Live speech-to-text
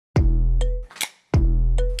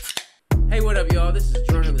up, y'all? This is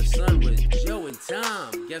Drunk in the Sun with Joe and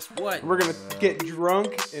Tom. Guess what? We're gonna get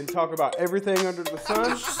drunk and talk about everything under the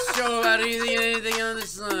sun. Show about anything and anything under the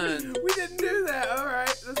sun. We didn't do that. All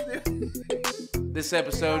right, let's do it. This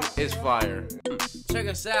episode is fire. Check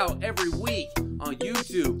us out every week on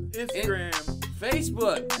YouTube, Instagram,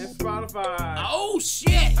 Facebook, and Spotify. Oh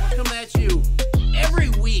shit! We're coming at you every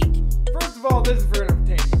week. First of all, this is for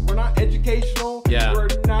entertainment. We're not educational. Yeah. We're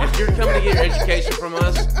not. If you're coming to get your education from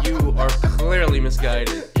us, you are clearly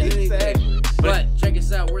misguided. Exactly. But check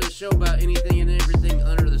us out. We're the show about anything and everything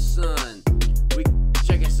under the sun.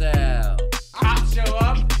 Check us out. Cops show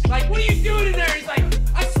up. Like, what are you doing in there? He's like,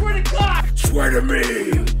 I swear to God. Swear to me.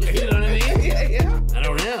 You know what I mean? Yeah. I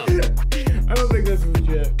don't know. I don't think that's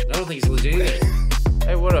legit. I don't think it's legit either.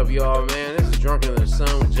 Hey, what up, y'all, man? This is Drunk in the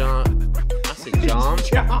Sun with John. I said John?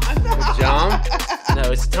 With John?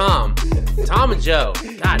 No, it's Tom. Tom and Joe.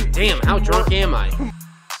 God damn, how drunk am I?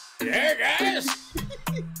 Hey, guys.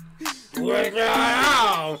 What's going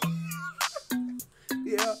on?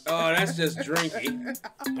 Yeah. Oh, that's just drinking.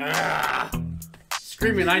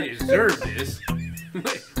 Screaming, I deserve this.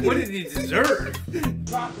 What did he deserve?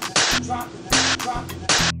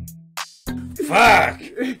 Fuck.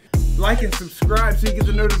 Like and subscribe so you get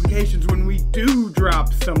the notifications when we do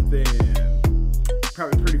drop something.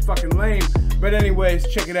 Probably pretty fucking lame. But anyways,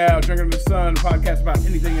 check it out. Drunk in the Sun, podcast about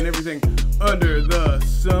anything and everything under the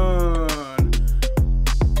sun.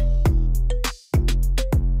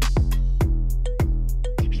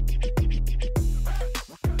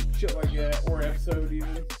 Shit like that, or episode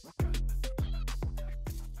even.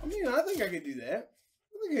 I mean, I think I could do that.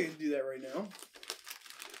 I think I could do that right now.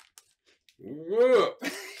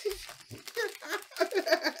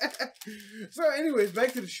 So anyways,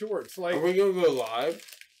 back to the shorts. Like, Are we gonna go live?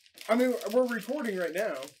 I mean, we're recording right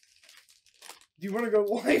now. Do you want to go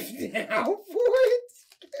live now for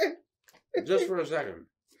it? Just for a second.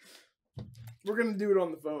 We're gonna do it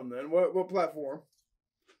on the phone then. What platform?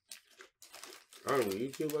 I don't know,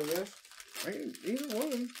 YouTube, I guess? I can, either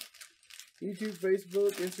one. YouTube,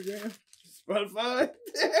 Facebook, Instagram, Spotify.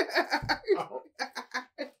 Oh.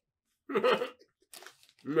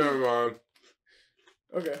 Never mind.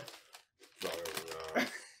 Okay.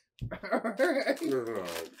 Alright. No.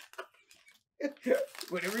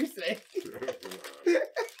 Whatever you say.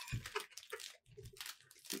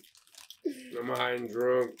 I'm high and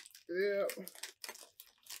drunk. Yeah.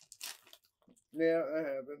 Yeah, that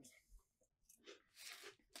happens.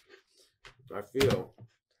 I feel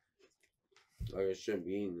like I shouldn't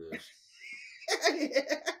be eating this.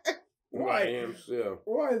 Yeah. Well, Why? I am still.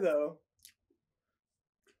 Why though?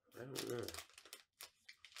 I don't know.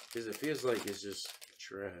 Because it feels like it's just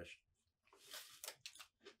trash.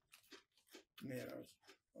 Man,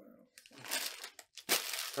 wow.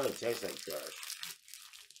 Kind of tastes like trash.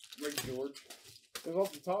 Like George. It was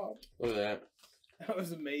off the top. Look at that. That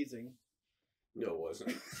was amazing. No, it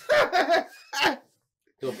wasn't.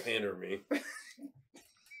 Don't pander me.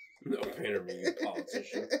 Don't pander me, you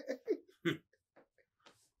politician.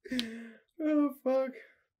 Oh, fuck.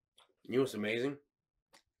 You know what's amazing?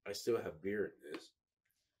 I still have beer in this.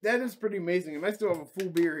 That is pretty amazing, and I still have a full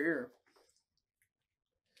beer here.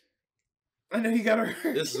 I know you got her.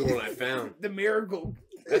 This is the one I found. The miracle.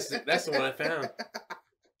 That's the one I found.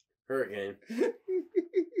 Hurricane.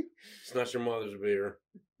 It's not your mother's beer.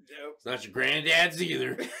 Nope. It's not your granddad's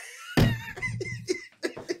either.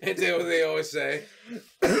 Ain't that what they always say?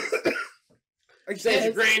 It's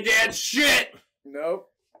your granddad's shit!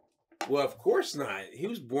 Nope. Well, of course not. He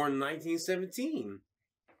was born in 1917.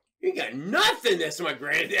 You ain't got nothing that's my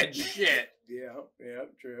granddad's shit. Yeah,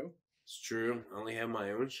 true. It's true. I only have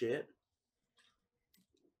my own shit.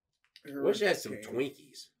 Hurricane. Wish I had some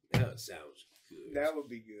Twinkies. That sounds good. That would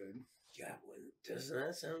be good. God, doesn't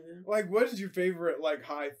that sound good? Like, what is your favorite, like,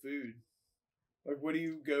 high food? Like, what do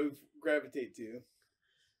you gravitate to?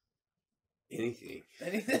 Anything.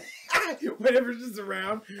 Anything? Whatever's just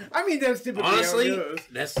around. I mean, that's typically Honestly, how it goes.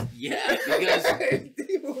 that's, yeah, because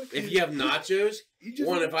if you have nachos,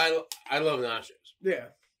 I love nachos. Yeah.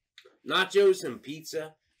 Nachos and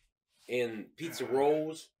pizza and pizza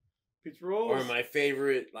rolls Pizza rolls? are my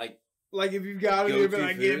favorite, like if you've got to go-to give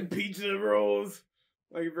like getting pizza rolls.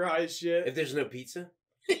 Like if you're high as shit. if there's no pizza.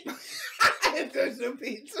 If there's no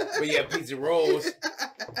pizza. But you have pizza rolls.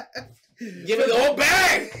 Give me the whole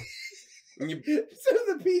bag! So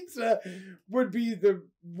the pizza would be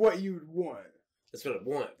what you would want. That's what I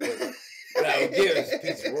want. But what I would give is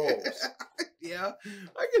pizza rolls. Yeah,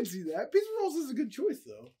 I can see that. Pizza rolls is a good choice,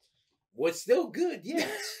 though. What's still good? Yes.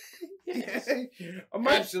 Yes.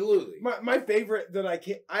 Absolutely. My favorite that I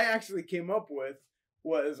actually came up with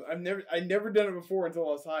was I never done it before until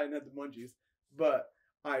I was high and had the munchies. but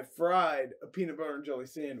I fried a peanut butter and jelly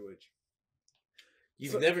sandwich.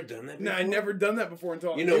 You've never done that before? No, I never done that before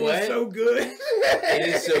until you know it what? was so good. It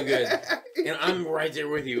is so good. And I'm right there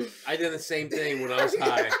with you. I did the same thing when I was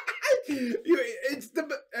high.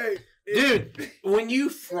 Dude, when you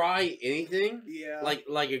fry anything,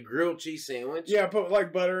 like a grilled cheese sandwich. Yeah, put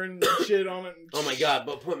like butter and shit on it. Oh my god,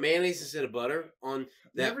 but put mayonnaise instead of butter on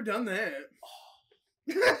that. Never done that.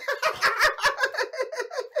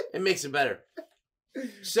 It makes it better.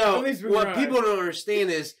 So what people don't understand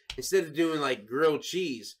is instead of doing like grilled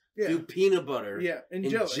cheese, do peanut butter and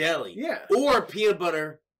jelly. Yeah. Or peanut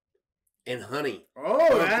butter and honey.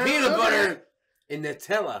 Oh, or peanut butter and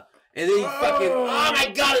Nutella. And then you fucking, oh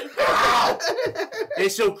my god!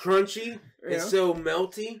 It's so crunchy. Yeah. It's so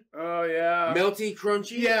melty. Oh, yeah. Melty,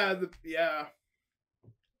 crunchy. Yeah, yeah.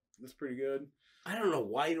 That's pretty good. I don't know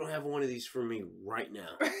why you don't have one of these for me right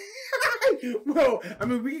now. Well, I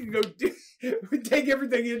mean, we can go we take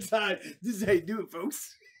everything inside. Just say, do it,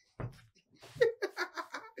 folks.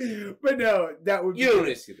 But no, that would be... You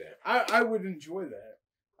don't see that. I would enjoy that.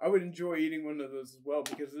 I would enjoy eating one of those as well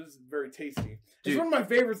because this is very tasty. It's one of my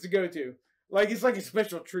favorites to go to. Like, it's like a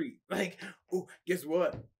special treat. Like, oh, guess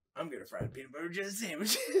what? I'm going to fry the peanut butter jelly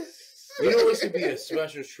sandwiches. You know what used to be a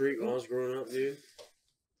special treat when I was growing up, dude?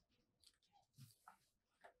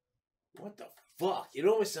 What the fuck? It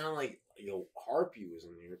always sounded like Harpy was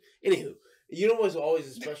in here. Anywho, you know what's always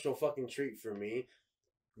a special fucking treat for me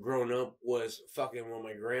growing up was fucking when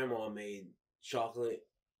my grandma made chocolate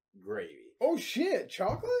gravy. Oh shit,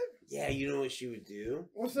 chocolate? Yeah, you know what she would do?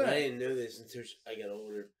 What's that? I didn't know this until I got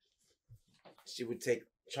older. She would take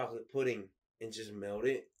chocolate pudding and just melt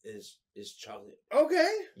it as chocolate.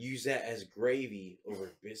 Okay. Use that as gravy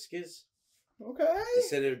over biscuits. Okay.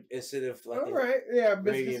 Instead of like all right, yeah,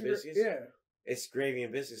 gravy and biscuits. Yeah. It's gravy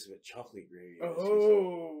and biscuits with chocolate gravy. And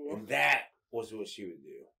oh. And that was what she would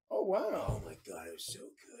do. Oh wow. Oh my god, it was so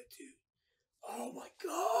good, dude. Oh my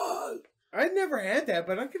god. I never had that,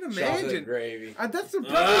 but I can imagine. Chocolate gravy. That's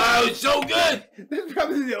it's so good. That's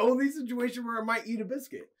probably the only situation where I might eat a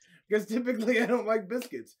biscuit. Because typically I don't like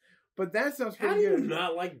biscuits. But that sounds pretty good. How do you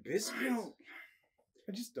not like biscuits?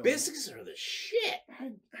 I just don't. Biscuits are the shit.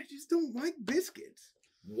 I just don't like biscuits.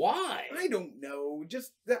 Why? I don't know.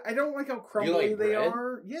 Just I don't like how crumbly they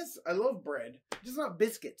are. Yes, I love bread. Just not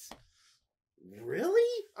biscuits.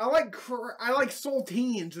 Really? I like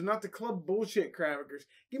saltines and not the club bullshit crackers.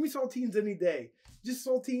 Give me saltines any day. Just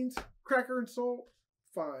saltines, cracker and salt.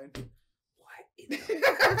 Fine. What?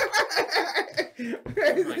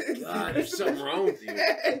 Oh my god, there's something wrong with you.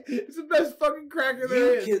 It's the best fucking cracker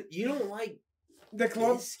there is. You don't like the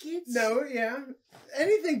club biscuits? No, yeah.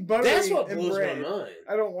 Anything buttery. That's what and blows bread, my mind.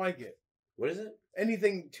 I don't like it. What is it?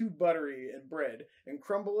 Anything too buttery and bread and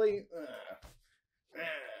crumbly.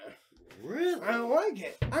 Really? I don't like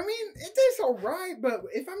it. I mean, it tastes alright, but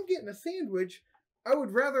if I'm getting a sandwich, I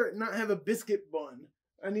would rather not have a biscuit bun.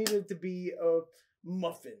 I need it to be a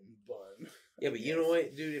muffin bun. Yeah, but you know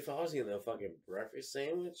what, dude? If I was getting a fucking breakfast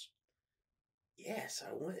sandwich, yes,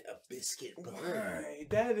 I want a biscuit bun. Right.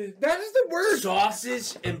 That is the worst.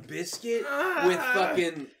 Sausage and biscuit with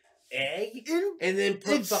fucking egg, and then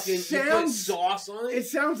put sauce on it. It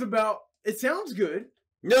sounds good.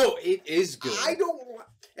 No, it is good. I don't.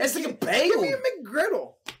 That's like a bagel. Give me a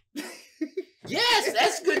McGriddle. Yes,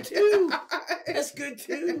 that's good too. That's good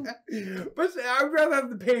too. But I'd rather have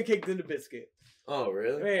the pancake than the biscuit. Oh,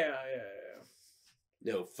 really? Yeah.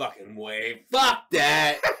 No fucking way. Fuck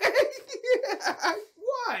that.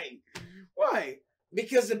 Why?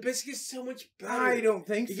 Because the biscuit's so much better. I don't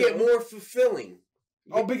think so. You get more fulfilling.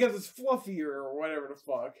 Because it's fluffier or whatever the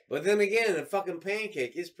fuck. But then again, a fucking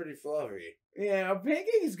pancake is pretty fluffy. Yeah, a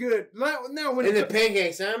pancake is good. Now when the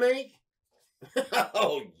pancakes I make,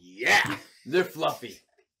 oh yeah, they're fluffy.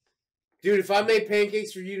 Dude, if I made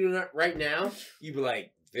pancakes for you right now, you'd be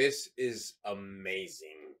like, "This is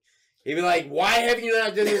amazing." You'd be like, "Why have you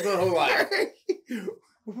not done this my whole life?"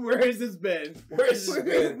 Where has this been?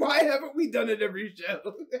 Why haven't we done it every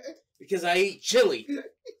show? Because I eat chili.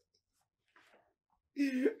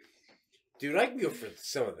 Dude, I can go for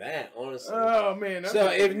some of that, honestly. Oh, man. So,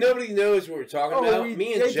 if nobody knows what we're talking about,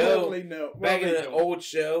 me and Joe, totally know. back in an old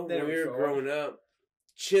show when we were growing up,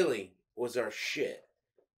 chili was our shit.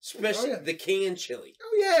 Especially the canned chili.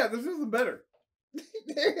 Oh, yeah. There's nothing better.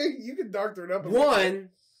 You can doctor it up.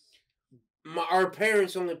 Our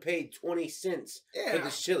parents only paid 20 cents for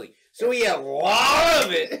this chili. So we had a lot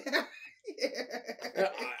of it.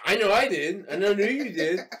 I know I did. I know you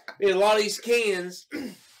did. We had a lot of these cans.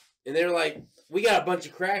 And they were like, we got a bunch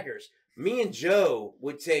of crackers. Me and Joe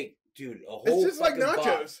would take, dude, a whole It's just like nachos.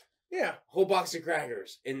 box. Yeah. Whole box of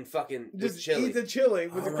crackers and fucking Just with chili. eat the chili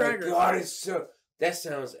with the crackers. Oh my God, it's so... That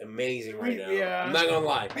sounds amazing right now. Yeah. I'm not gonna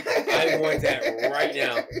lie. I want that right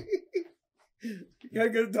now. You gotta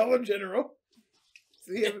go to Dollar General.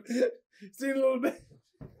 See a little bit.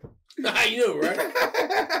 You know,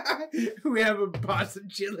 right? We have a box of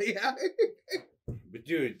chili out. But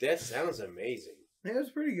dude, that sounds amazing. Yeah,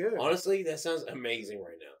 it's pretty good. Honestly, that sounds amazing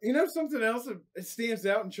right now. You know something else that stands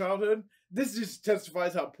out in childhood? This just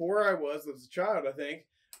testifies how poor I was as a child, I think.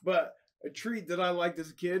 But a treat that I liked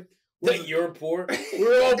as a kid That you're poor?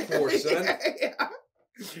 We're all poor, son. Yeah.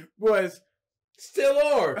 Was Still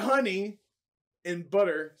are. honey and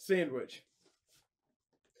butter sandwich.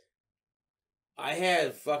 I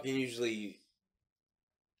had fucking usually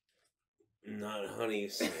not a honey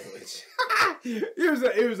sandwich.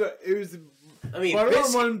 It was I mean, butter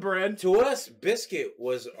on one bread. to us, biscuit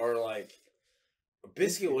was our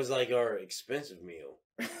expensive meal.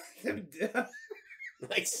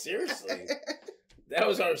 Like seriously, that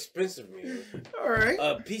was our expensive meal. All right.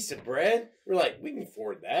 A piece of bread, we're like, we can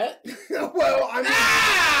afford that. Well, I mean,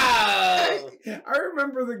 Ah! I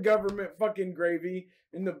remember the government fucking gravy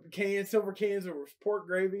in the silver cans. There was pork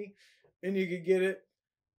gravy, and you could get it.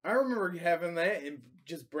 I remember having that and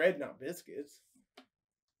just bread, not biscuits.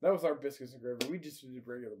 That was our biscuits and gravy. We just did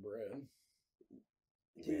regular bread.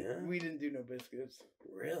 Yeah, we didn't do no biscuits.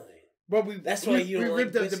 Really? But we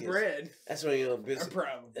ripped up the bread. That's why you don't like biscuits.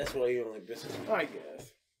 Probably. That's why you don't like biscuits. I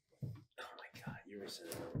guess. Oh my God, you're missing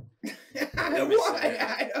out. Why?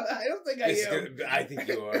 I don't think I am. I think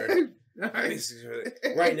you are.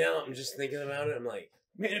 Right now, I'm just thinking about it. I'm like,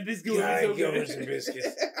 man, a biscuit God, would be so go good. for some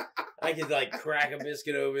biscuits. I could like crack a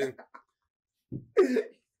biscuit open.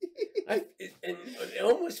 It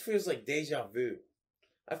almost feels like deja vu.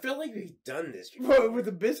 I feel like we've done this before. What, with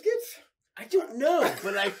the biscuits? I don't know,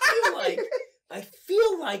 but I feel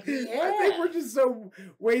like we have. I think we're just so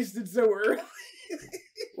wasted so early.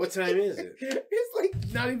 What time is it? It's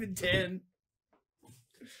like not even 10.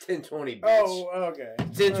 10:20, bitch. Oh, okay.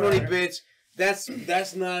 10:20, Right. bitch.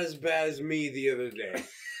 That's not as bad as me the other day.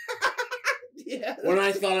 Yeah. When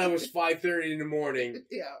I thought I was 5:30 in the morning,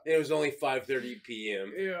 Yeah. and it was only 5:30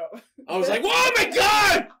 p.m. Yeah. I was like, oh my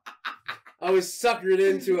God! I was suckered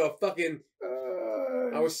into a fucking...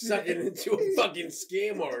 I was sucking into a fucking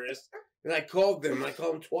scam artist. And I called them. I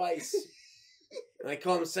called them twice. And I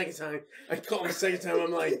called them a second time.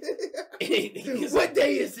 I'm like... What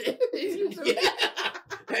day is it? Yeah,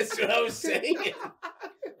 that's what I was saying.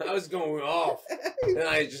 I was going off. And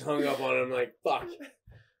I just hung up on it. I'm like, fuck.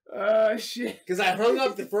 Shit. Because I hung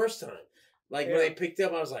up the first time. Like, Yeah. when they picked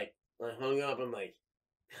up, I was like... I hung up. I'm like...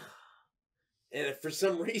 And for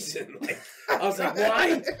some reason, like... I was like,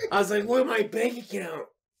 why? I was like, where's my bank account?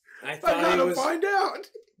 I thought I gotta it was... find out.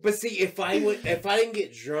 But see, if I didn't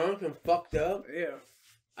get drunk and fucked up, Yeah.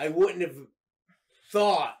 I wouldn't have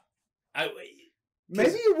thought.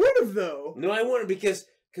 Maybe you would have though. No, I wouldn't because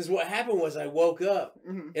what happened was I woke up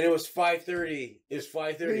Mm-hmm. and it was 5:30. It was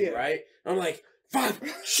 5:30, Yeah. right? I'm like,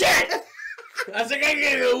 shit! I was like, I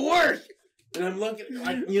gotta go to work, and I'm looking,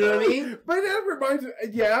 like, you know what I mean? But that reminds me,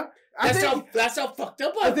 yeah. That's how fucked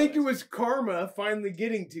up I think it was karma finally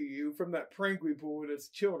getting to you from that prank we pulled as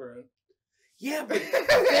children. Yeah, but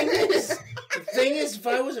the thing is, if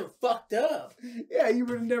I wasn't fucked up, Yeah, you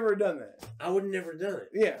would have never done that. I would have never done it.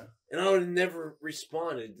 Yeah. And I would have never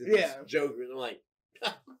responded to this joke. I'm like,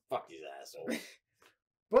 fuck these assholes.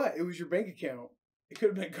 But it was your bank account. It could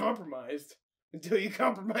have been compromised until you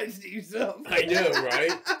compromised it yourself. I know,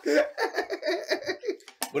 right?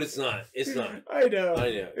 But it's not. It's not. I know.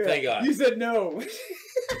 Yeah. Thank God. You said no.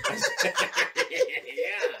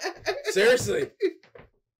 Yeah. Seriously.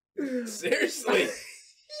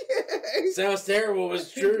 Sounds terrible, but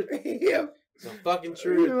it's true. Yeah. It's a fucking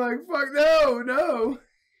truth. You're like, fuck no.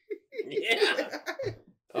 Yeah.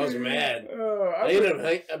 I was mad.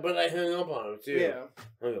 But I hung up on him too. Yeah.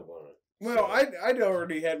 Hung up on him. Well, I'd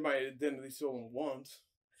already had my identity stolen once.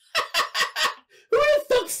 Who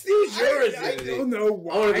the fuck steals your I identity? don't know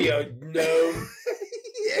why. I want to be a gnome.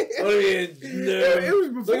 Yeah. I want to be a gnome. It was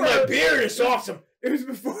before. Look at my beard. It's awesome. It was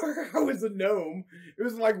before I was a gnome. It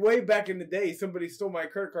was like way back in the day. Somebody stole my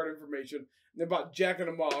credit card information. And they bought Jack in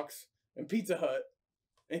the Box and Pizza Hut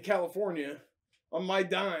in California on my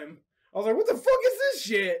dime. I was like, "What the fuck is this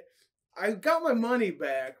shit?" I got my money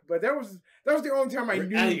back, but that was the only time I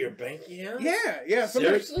knew. Out of your bank account? Yeah.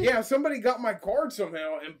 Seriously? Somebody got my card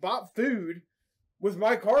somehow and bought food with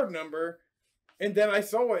my card number, and then I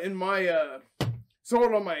saw it in my saw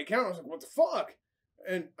it on my account. I was like, "What the fuck?"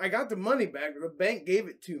 And I got the money back. The bank gave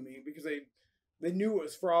it to me because they knew it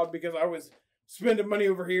was fraud because I was spending money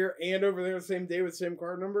over here and over there the same day with the same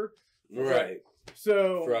card number. Right.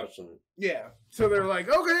 So, yeah. So they're like,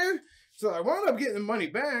 okay. So I wound up getting the money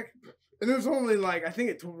back. And it was only like, I think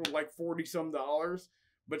it totaled like $40-some.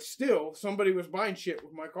 But still, somebody was buying shit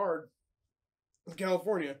with my card in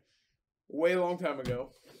California way a long time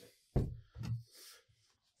ago.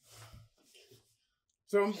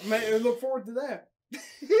 So, man, I look forward to that.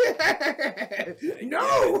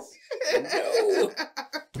 No! No!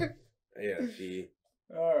 Yeah, she.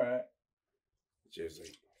 All right. Just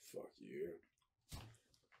like, fuck you.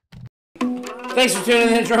 Thanks for tuning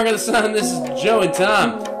in to Drunk of the Sun. This is Joe and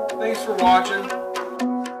Tom. Thanks for watching.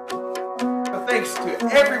 Thanks to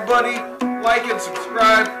everybody. Like and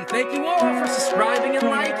subscribe. Thank you all for subscribing and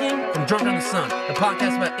liking from Drunk on the Sun, the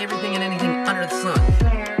podcast about everything and anything under the sun.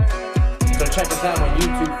 So check us out on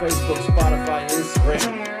YouTube, Facebook, Spotify,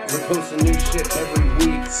 Instagram. We're posting new shit every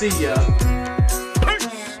week. See ya.